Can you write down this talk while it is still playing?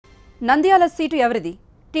Nandyal seat ఎవరిది?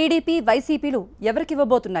 TDP వైసీపీలు ఎవరికి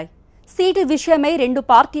ఇవ్వబోతున్నాయి? Seat విషయమై రెండు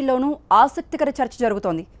పార్టీల్లోనూ ఆసక్తికర చర్చ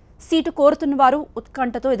జరుగుతోంది. సీటు కోరుతున్న వారు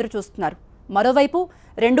ఉత్కంఠతో ఎదురుచూస్తున్నారు. మరోవైపు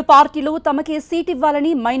రెండు పార్టీలు తమకే సీటు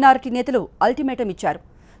ఇవ్వాలని మైనారిటీ నేతలు అల్టిమేటం ఇచ్చారు.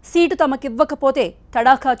 సీటు తమకివ్వకపోతే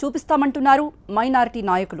తడాఖా చూపిస్తామంటున్నారు మైనారిటీ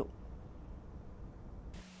నాయకులు.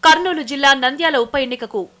 కర్నూలు జిల్లా నంద్యాల ఉప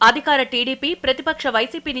ఎన్నికకు అధికార టీడీపీ, ప్రతిపక్ష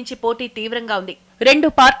వైసీపీ నుంచి పోటీ తీవ్రంగా ఉంది. రెండు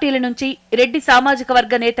పార్టీల నుంచి రెడ్డి సామాజిక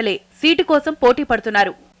వర్గ నేతలే సీటు కోసం పోటీ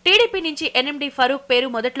పడుతున్నారు. టీడీపీ నుంచి ఎన్ఎండి ఫరూక్ పేరు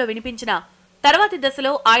మొదట్లో వినిపించినా తర్వాతి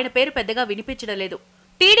దశలో ఆయన పేరు పెద్దగా వినిపించడం లేదు.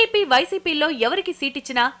 టీడీపీ, వైసీపీల్లో ఎవరికి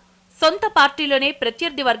సీటిచ్చినా సొంత పార్టీలోనే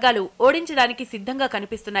ప్రత్యర్థి వర్గాలు ఓడించడానికి సిద్ధంగా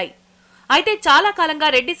కనిపిస్తున్నాయి. అయితే చాలా కాలంగా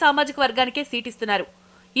రెడ్డి సామాజిక వర్గానికే సీటిస్తున్నారు.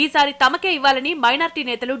 ఈసారి తమకే ఇవ్వాలని మైనార్టీ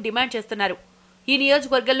నేతలు డిమాండ్ చేస్తున్నారు. ఈ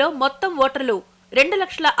నియోజకవర్గంలో మొత్తం ఓటర్లు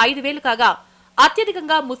 2,05,000 కాగా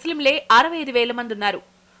అత్యధికంగా ముస్లింలే 65,000 మంది ఉన్నారు.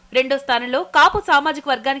 రెండో స్థానంలో కాపు సామాజిక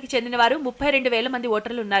వర్గానికి చెందిన వారు 32,000 మంది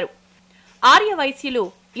ఓటర్లున్నారు. ఆర్య వైశ్యులు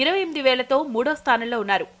 28,000తో మూడో స్థానంలో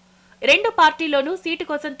ఉన్నారు. రెండు పార్టీల్లోనూ సీటు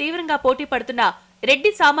కోసం తీవ్రంగా పోటీ పడుతున్న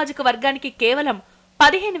రెడ్డి సామాజిక వర్గానికి కేవలం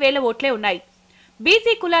 15,000 ఓట్లే ఉన్నాయి.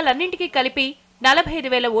 బీసీ కులాలన్నింటికీ కలిపి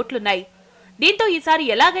 45,000 ఓట్లున్నాయి. దీంతో ఈసారి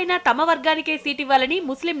ఎలాగైనా తమ వర్గానికే సీటివ్వాలని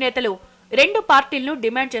ముస్లిం నేతలు రెండు పార్టీలను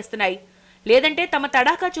డిమాండ్ చేస్తున్నాయి. లేదంటే తమ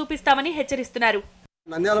తడాఖా చూపిస్తామని హెచ్చరిస్తున్నారు.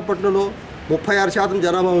 నంద్యాల పట్టణంలో 36%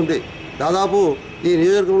 జనాభా ఉంది. దాదాపు ఈ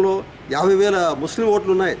నియోజకవర్గంలో 50,000 ముస్లిం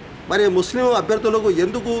ఓట్లు ఉన్నాయి. మరి ముస్లిం అభ్యర్థులకు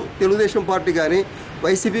ఎందుకు తెలుగుదేశం పార్టీ కానీ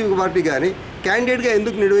వైసీపీ పార్టీ కానీ క్యాండిడేట్గా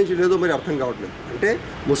ఎందుకు నిర్వహించలేదో మరి అర్థం కావట్లేదు. అంటే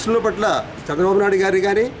ముస్లింల పట్ల చంద్రబాబు నాయుడు గారు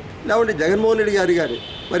కానీ లేకుంటే జగన్మోహన్ రెడ్డి గారు కానీ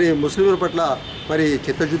మరి ముస్లింల పట్ల మరి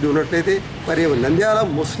చిత్తశుద్ధి ఉన్నట్లయితే మరి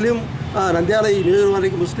నంద్యాల ఈ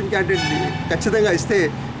నియోజకవర్గానికి ముస్లిం క్యాండిడేట్ ఖచ్చితంగా ఇస్తే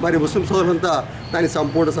మరి ముస్లిం సోదరులంతా దానికి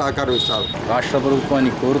సంపూర్ణ సహకారం ఇస్తారు. రాష్ట్ర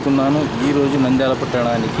ప్రభుత్వాన్ని కోరుతున్నాను. ఈరోజు నంద్యాల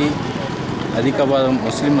పట్టణానికి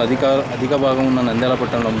అధిక భాగం ఉన్న నంద్యాల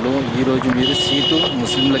పట్టణంలో ఈరోజు మీరు సీటు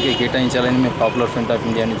ముస్లింలకే కేటాయించాలని మేము పాపులర్ ఫ్రంట్ ఆఫ్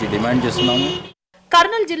ఇండియా నుంచి డిమాండ్ చేస్తున్నాము.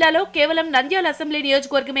 కర్నూలు జిల్లాలో కేవలం నంద్యాల అసెంబ్లీ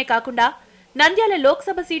నియోజకవర్గమే కాకుండా నంద్యాల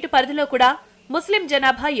లోక్సభ సీటు పరిధిలో కూడా ముస్లిం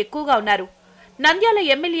జనాభా ఎక్కువగా ఉన్నారు. నంద్యాల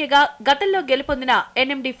ఎమ్మెల్యేగా గతంలో గెలుపొందిన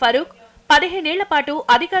ఎన్ఎండి ఫరూక్ 15 ఏళ్ల పాటు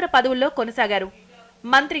అధికార పదవుల్లో కొనసాగారు.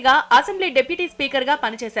 మంత్రిగా, అసెంబ్లీ డిప్యూటీ స్పీకర్గా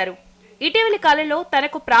పనిచేశారు. ఇటీవలి కాలంలో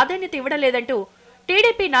తనకు ప్రాధాన్యత ఇవ్వడం లేదంటూ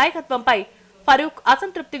టీడీపీ నాయకత్వంపై ఫరూక్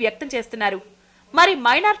అసంతృప్తి వ్యక్తం చేస్తున్నారు. మరి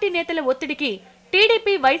మైనార్టీ నేతల ఒత్తిడికి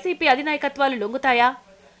టీడీపీ, వైసీపీ అధినాయకత్వాలు లొంగుతాయా?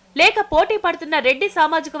 లేక పోటీ పడుతున్న రెడ్డి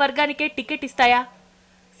సామాజిక వర్గానికే టికెట్ ఇస్తాయా?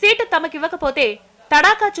 సీటు తమకివ్వకపోతే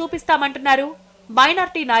తడాకా చూపిస్తామంటున్నారు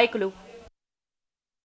మైనార్టీ నాయకులు.